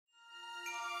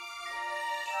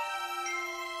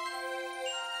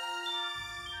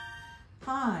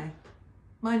Hi,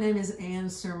 my name is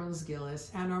Sermons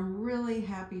Gillis, and I'm really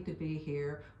happy to be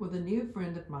here with a new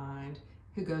friend of mine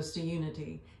who goes to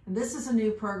Unity. And this is a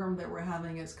new program that we're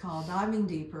having. It's called Diving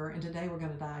Deeper, and today we're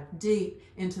going to dive deep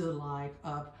into the life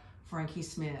of Frankie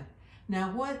Smith.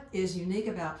 Now, what is unique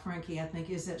about Frankie, I think,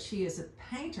 is that she is a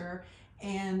painter,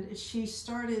 and she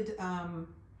started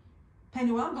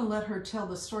painting. Well, I'm going to let her tell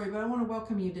the story, but I want to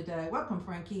welcome you today. Welcome,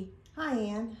 Frankie. Hi,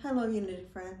 Ann. Hello, Unity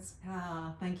friends.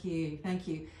 Thank you. Thank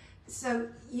you. So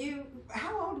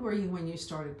how old were you when you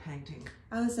started painting?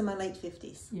 I was in my late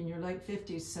 50s. In your late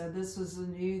 50s, so this was a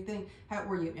new thing.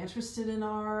 Were you interested in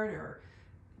art or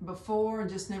before and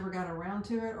just never got around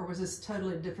to it, or was this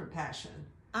totally a different passion?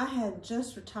 I had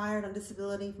just retired on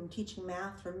disability from teaching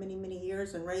math for many, many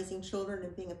years and raising children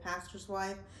and being a pastor's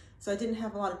wife. So I didn't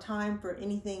have a lot of time for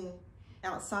anything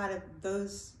outside of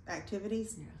those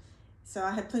activities. Yeah. So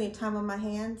I had plenty of time on my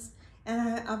hands. And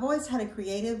I've always had a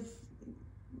creative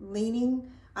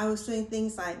leaning. I was doing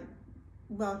things like,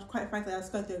 well, quite frankly, I was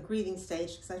going through a grieving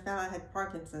stage because I found I had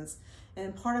Parkinson's.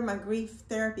 And part of my grief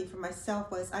therapy for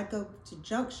myself was I'd go to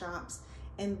junk shops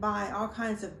and buy all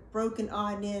kinds of broken,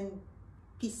 odd-end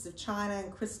pieces of china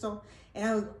and crystal, and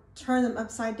I would turn them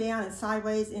upside down and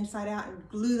sideways, inside out, and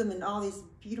glue them in all these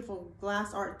beautiful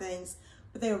glass art things.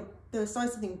 But there was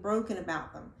always something broken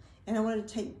about them. And I wanted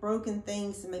to take broken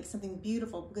things and make something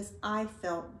beautiful because I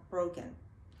felt broken.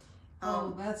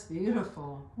 Oh, that's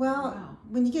beautiful. Well, wow.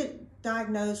 When you get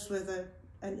diagnosed with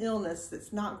an illness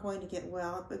that's not going to get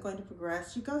well, but going to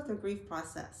progress, you go through a grief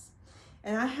process.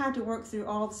 And I had to work through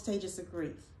all the stages of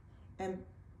grief. And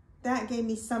that gave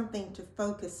me something to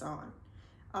focus on.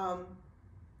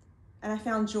 And I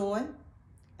found joy.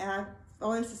 And I've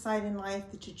always decided in life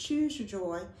that you choose your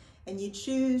joy and you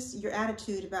choose your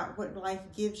attitude about what life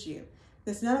gives you.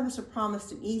 Because none of us are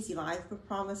promised an easy life. We're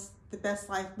promised the best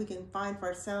life we can find for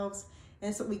ourselves, and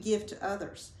it's what we give to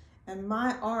others. And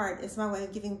my art is my way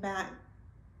of giving back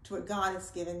to what God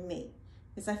has given me.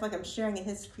 Because I feel like I'm sharing in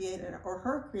his creative or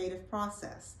her creative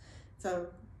process. So,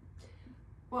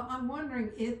 well, I'm wondering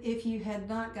if you had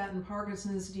not gotten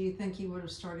Parkinson's, do you think you would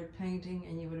have started painting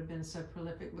and you would have been so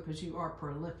prolific, because you are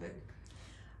prolific?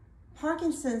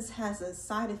 Parkinson's has a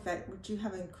side effect which you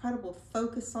have an incredible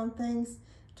focus on things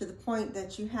to the point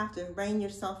that you have to rein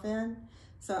yourself in.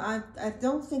 So I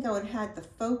don't think I would have had the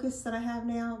focus that I have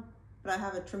now, but I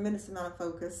have a tremendous amount of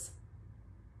focus.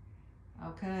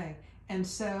 Okay, and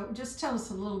so just tell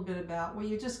us a little bit about, will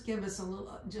you just give us a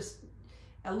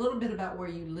little bit about where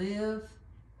you live,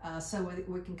 so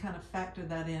we can kind of factor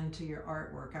that into your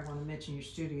artwork. I want to mention your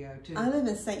studio too. I live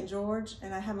in St. George,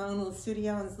 and I have my own little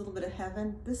studio in this little bit of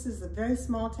heaven. This is a very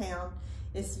small town.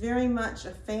 It's very much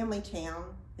a family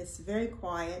town. It's very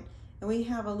quiet, and we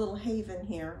have a little haven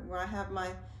here where I have my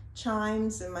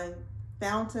chimes and my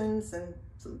fountains and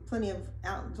plenty of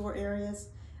outdoor areas.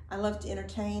 I love to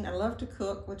entertain. I love to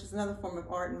cook, which is another form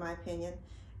of art in my opinion,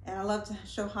 and I love to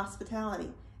show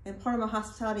hospitality. And part of my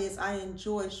hospitality is I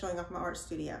enjoy showing off my art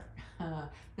studio.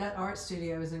 That art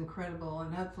studio is incredible,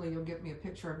 and hopefully you'll get me a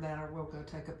picture of that, or we'll go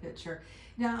take a picture.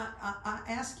 Now, I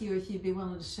asked you if you'd be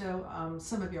willing to show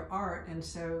some of your art, and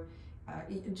so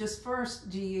just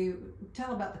first, do you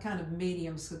tell about the kind of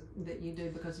mediums that you do,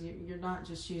 because you're not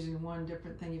just using one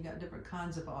different thing, you've got different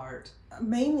kinds of art.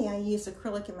 Mainly I use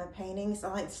acrylic in my paintings.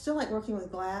 I still like working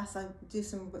with glass. I do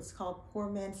some what's called poor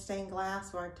man's stained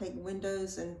glass, where I take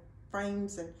windows and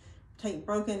frames and take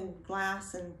broken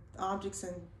glass and objects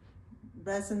and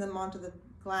resin them onto the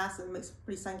glass and make some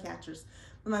pretty sun catchers.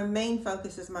 But my main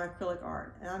focus is my acrylic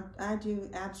art, and I do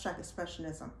abstract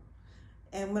expressionism.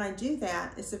 And when I do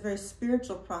that, it's a very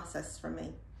spiritual process for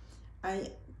me. I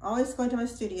always go into my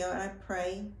studio and I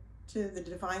pray to the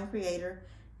divine creator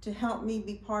to help me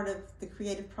be part of the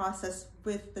creative process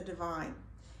with the divine.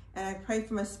 And I pray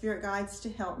for my spirit guides to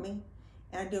help me.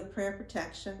 And I do a prayer of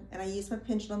protection, and I use my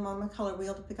pendulum on my color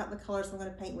wheel to pick out the colors I'm going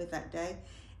to paint with that day.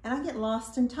 And I get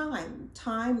lost in time.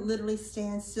 Time literally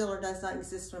stands still or does not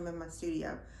exist when I'm in my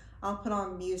studio. I'll put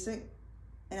on music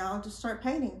and I'll just start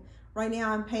painting. Right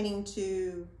now I'm painting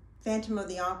to Phantom of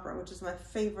the Opera, which is my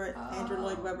favorite Andrew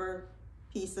Lloyd Webber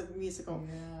piece of musical.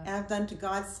 Yeah. And I've done To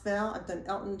God's Spell, I've done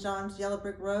Elton John's Yellow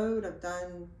Brick Road, I've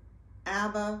done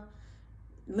ABBA,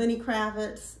 Lenny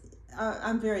Kravitz.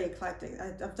 I'm very eclectic.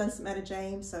 I've done some Etta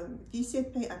James, so if you see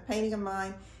a painting of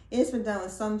mine, it's been done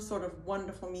with some sort of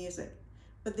wonderful music.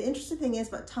 But the interesting thing is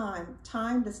about time.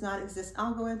 Time does not exist.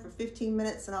 I'll go in for 15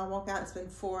 minutes and I'll walk out and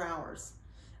spend 4 hours.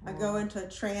 Wow. I go into a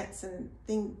trance and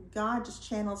think God just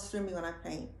channels through me when I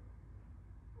paint.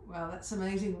 Wow, that's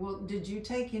amazing. Well, did you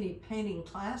take any painting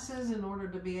classes in order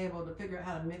to be able to figure out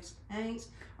how to mix paints,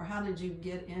 or how did you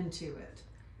get into it?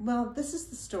 Well, this is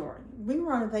the story. We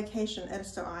were on a vacation at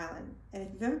Edisto Island, and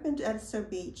if you've ever been to Edisto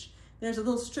Beach, there's a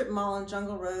little strip mall on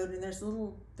Jungle Road, and there was a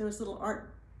little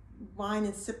art, wine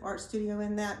and sip art studio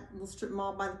in that little strip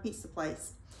mall by the pizza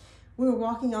place. We were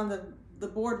walking on the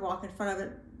boardwalk in front of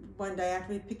it one day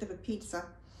after we picked up a pizza,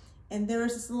 and there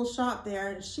was this little shop there,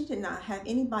 and she did not have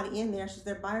anybody in there. She's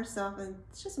there by herself, and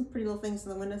she had some pretty little things in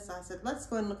the window, so I said, let's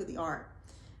go and look at the art.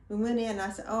 We went in, and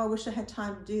I said, oh, I wish I had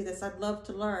time to do this. I'd love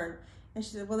to learn. And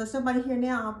she said, well, there's nobody here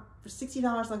now. For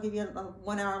 $60, I'll give you a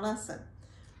 1 hour lesson.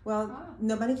 Well,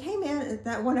 nobody came in.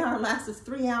 That 1 hour lasted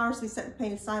 3 hours. We sat and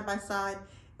painted side by side.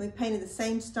 We painted the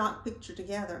same stock picture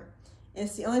together. And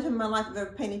it's the only time in my life I've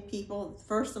ever painted people,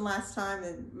 first and last time.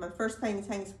 And my first painting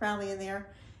hangs proudly in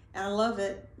there. And I love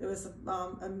it. It was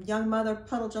a young mother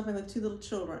puddle jumping with 2 little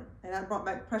children. And that brought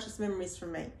back precious memories for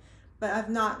me. But I've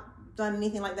not done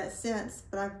anything like that since.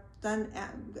 But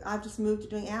I've just moved to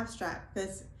doing abstract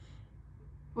because.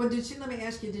 Well, let me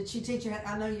ask you, did she teach you,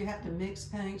 I know you have to mix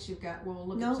paints, you've got, well,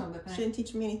 look at some of the paints. No, she didn't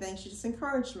teach me anything. She just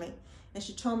encouraged me. And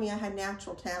she told me I had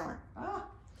natural talent. Ah.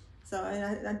 So,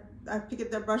 and I picked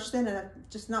up that brush then, and I've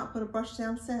just not put a brush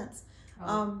down since.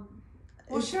 Well,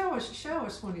 show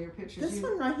us one of your pictures. This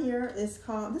one right here is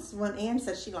called, this is one Ann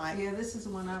said she liked. Yeah, this is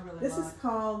the one I really like. This is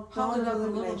called Hold Dawn it of up a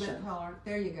Illumination. little bit taller.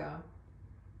 There you go.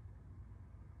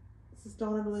 This is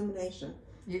Dawn of Illumination.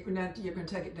 You're going to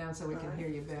take it down so we can hear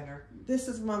you better. This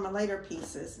is one of my later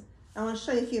pieces. I want to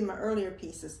show you a few of my earlier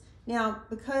pieces. Now,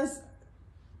 because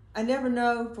I never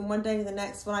know from one day to the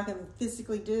next what I can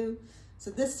physically do,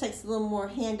 so this takes a little more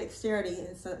hand dexterity,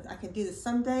 and so I can do this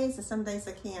some days, and some days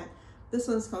I can't. This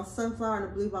one's called Sunflower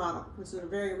in a Blue Bottle, which is a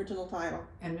very original title.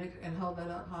 And hold that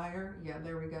up higher. Yeah,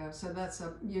 there we go. So that's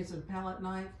using a palette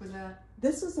knife with that?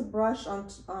 This is a brush on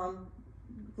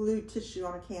glued tissue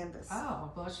on a canvas. Oh,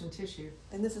 brush and tissue.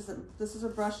 And this is a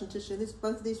brush and tissue.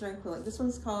 Both of these are acrylic. This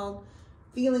one's called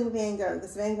Feeling Van Gogh,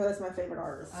 because Van Gogh is my favorite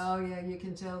artist. Oh yeah, you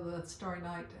can tell the Starry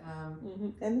Night.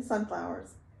 And the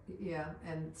sunflowers. Yeah,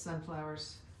 and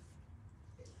sunflowers.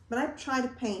 But I try to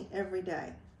paint every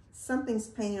day. Something's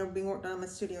painting or being worked on in my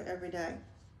studio every day.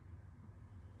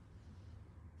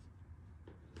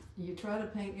 You try to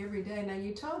paint every day. Now,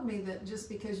 you told me that just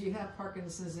because you have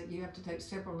Parkinson's that you have to take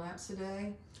several naps a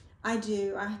day. I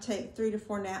do. I take 3 to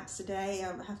 4 naps a day.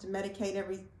 I have to medicate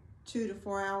every 2 to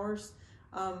 4 hours.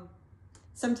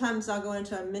 Sometimes I'll go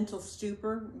into a mental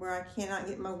stupor where I cannot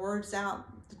get my words out.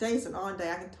 Today's an on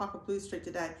day. I can talk a blues streak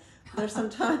today. There's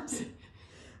sometimes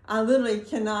I literally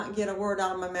cannot get a word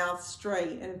out of my mouth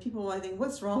straight. And people might think,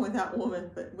 what's wrong with that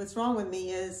woman? But what's wrong with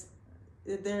me is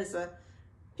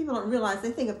people don't realize,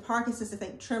 they think of Parkinson's, they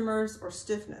think tremors or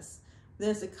stiffness.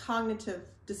 There's a cognitive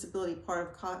disability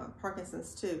part of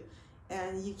Parkinson's too.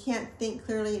 And you can't think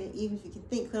clearly, and even if you can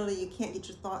think clearly, you can't get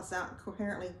your thoughts out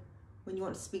coherently when you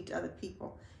want to speak to other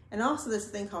people. And also there's a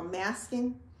thing called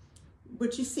masking.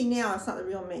 What you see now, it's not the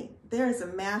real me. There is a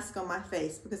mask on my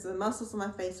face because the muscles on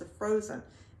my face are frozen.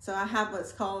 So I have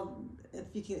what's called, if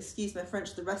you can excuse my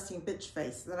French, the resting bitch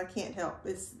face that I can't help.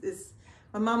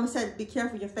 My mama said, be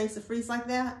careful, your face will freeze like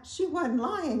that. She wasn't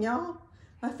lying, y'all.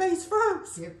 My face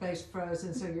froze. Your face froze,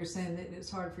 and so you're saying that it's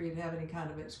hard for you to have any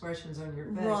kind of expressions on your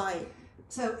face. Right.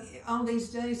 So on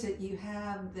these days that you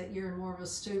have, that you're in more of a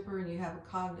stupor and you have a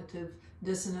cognitive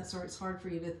dissonance, or it's hard for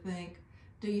you to think,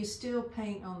 do you still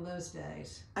paint on those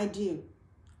days? I do.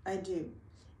 I do.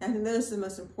 And I think those are the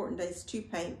most important days to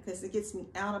paint because it gets me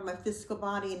out of my physical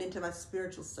body and into my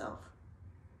spiritual self.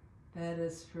 That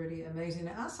is pretty amazing.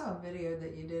 Now, I saw a video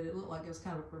that you did. It looked like it was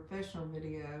kind of a professional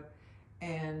video,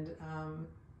 and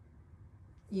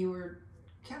you were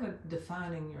kind of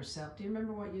defining yourself. Do you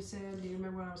remember what you said? Do you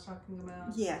remember what I was talking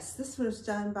about? Yes, this was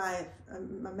done by a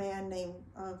man named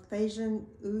Fajan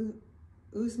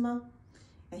Uzma,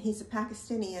 and he's a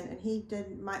Pakistani, and he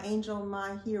did My Angel,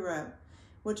 My Hero,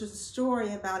 which is a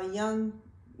story about a young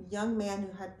man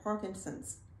who had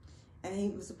Parkinson's. And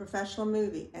it was a professional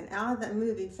movie. And out of that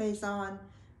movie, Faison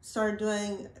started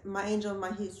doing My Angel,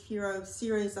 My Hero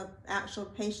series of actual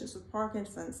patients with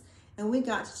Parkinson's. And we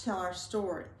got to tell our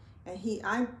story. And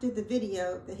I did the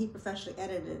video that he professionally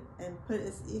edited and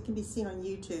it can be seen on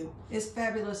YouTube. It's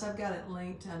fabulous. I've got it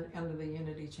linked under the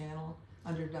Unity channel,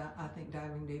 under, I think,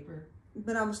 Diving Deeper.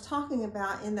 But I was talking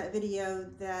about in that video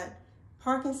that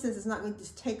Parkinson's is not going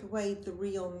to take away the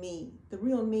real me. The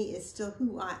real me is still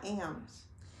who I am.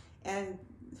 And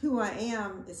who I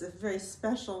am is a very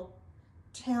special,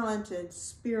 talented,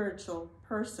 spiritual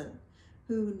person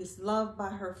who is loved by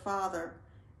her Father.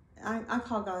 I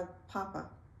call God Papa.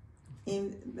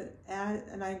 And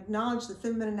I acknowledge the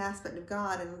feminine aspect of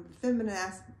God, and the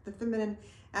feminine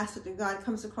aspect of God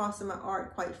comes across in my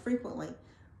art quite frequently.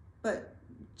 But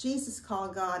Jesus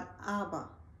called God Abba,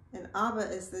 and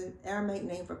Abba is the Aramaic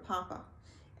name for Papa.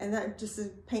 And that just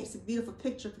paints a beautiful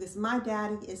picture, because my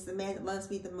daddy is the man that loves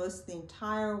me the most in the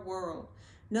entire world.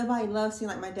 Nobody loves me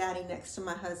like my daddy next to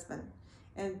my husband.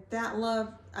 And that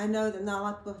love, I know that not a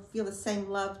lot of people feel the same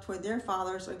love toward their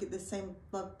fathers or get the same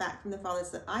love back from their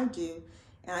fathers that I do.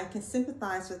 And I can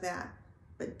sympathize with that.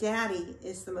 But daddy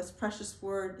is the most precious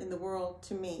word in the world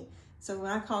to me. So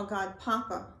when I call God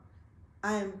Papa,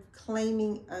 I am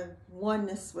claiming a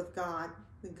oneness with God.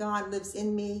 That God lives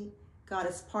in me, God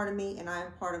is part of me, and I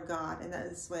am part of God. And that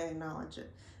is the way I acknowledge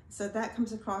it. So that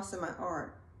comes across in my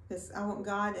art, because I want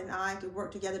God and I to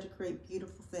work together to create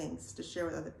beautiful things to share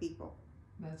with other people.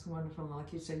 That's wonderful.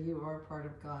 Like you said, you are part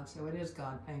of God, so it is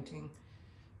God painting.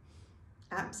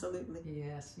 Absolutely.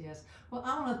 Yes, yes. Well,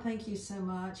 I want to thank you so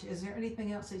much. Is there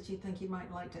anything else that you think you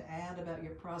might like to add about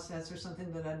your process, or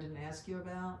something that I didn't ask you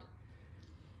about?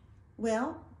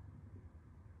 Well,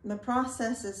 the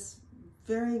process is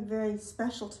very, very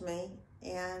special to me.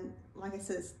 And like I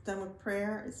said, it's done with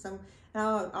prayer. It's done, and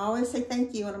I always say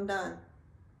thank you when I'm done.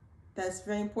 That's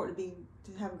very important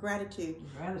to have gratitude.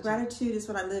 Gratitude is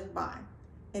what I live by.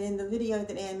 And in the video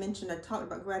that Ann mentioned, I talked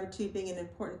about gratitude being an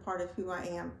important part of who I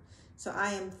am. So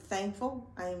I am thankful,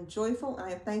 I am joyful, and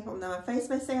I am thankful. Now my face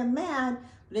may say I'm mad,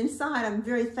 but inside I'm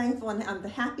very thankful, and I'm the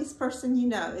happiest person you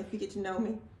know if you get to know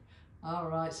me. All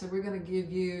right, so we're going to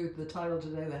give you the title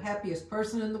today, The Happiest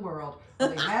Person in the World, or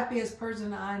The Happiest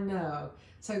Person I Know.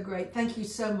 So great. Thank you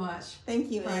so much.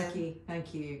 Thank you, Frankie. Ann.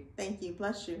 Thank you. Thank you.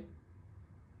 Bless you.